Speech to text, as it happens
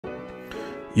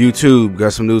YouTube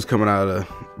got some news coming out of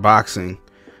boxing.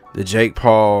 The Jake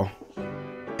Paul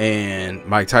and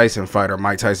Mike Tyson fight, or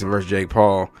Mike Tyson versus Jake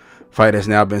Paul fight, has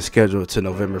now been scheduled to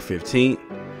November 15th.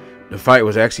 The fight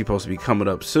was actually supposed to be coming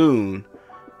up soon.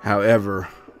 However,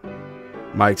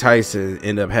 Mike Tyson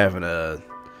ended up having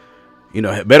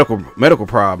medical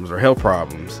problems or health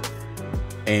problems,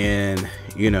 and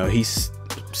he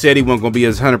said he wasn't going to be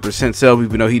his 100% self,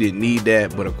 even though he didn't need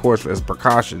that. But of course, as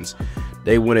precautions,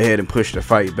 they went ahead and pushed the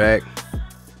fight back.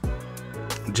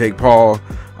 Jake Paul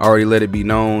already let it be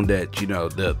known that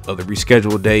the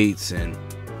rescheduled dates. And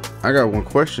I got one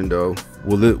question though: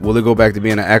 will it go back to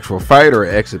being an actual fight or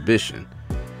an exhibition?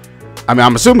 I mean,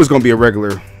 I'm assuming it's going to be a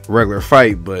regular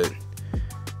fight, but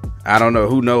I don't know.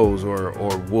 Who knows? Or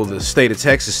will the state of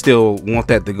Texas still want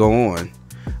that to go on?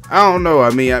 I don't know.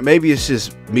 I mean, maybe it's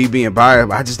just me being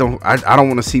biased. I don't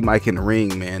want to see Mike in the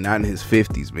ring, man. Not in his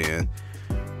 50s, man.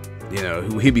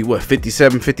 He'd be what,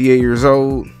 57, 58 years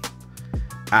old.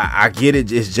 I get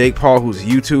it. It's Jake Paul, who's a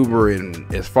YouTuber,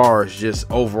 and as far as just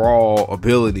overall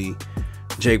ability,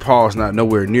 Jake Paul is not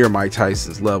nowhere near Mike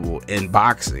Tyson's level in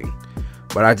boxing.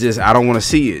 But I don't want to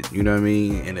see it. You know what I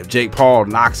mean? And if Jake Paul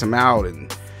knocks him out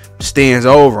and stands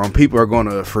over him, people are going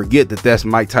to forget that that's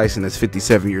Mike Tyson that's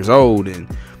 57 years old and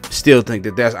still think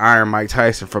that that's Iron Mike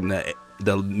Tyson from the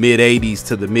mid 80s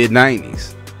to the mid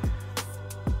 90s.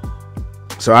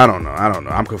 So I don't know.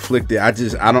 I'm conflicted. I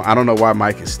don't know why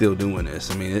Mike is still doing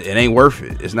this. I mean, it ain't worth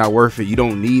it. It's not worth it. You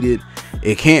don't need it.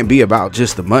 It can't be about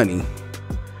just the money.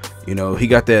 He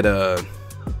got that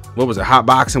what was it, hot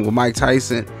boxing with Mike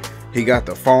Tyson. He got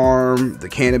the farm, the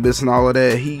cannabis and all of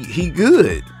that. He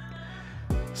good.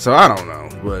 So I don't know.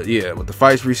 But yeah, but the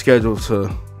fight's rescheduled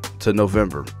to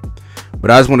November. But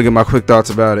I just want to get my quick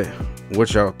thoughts about it.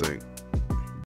 What y'all think?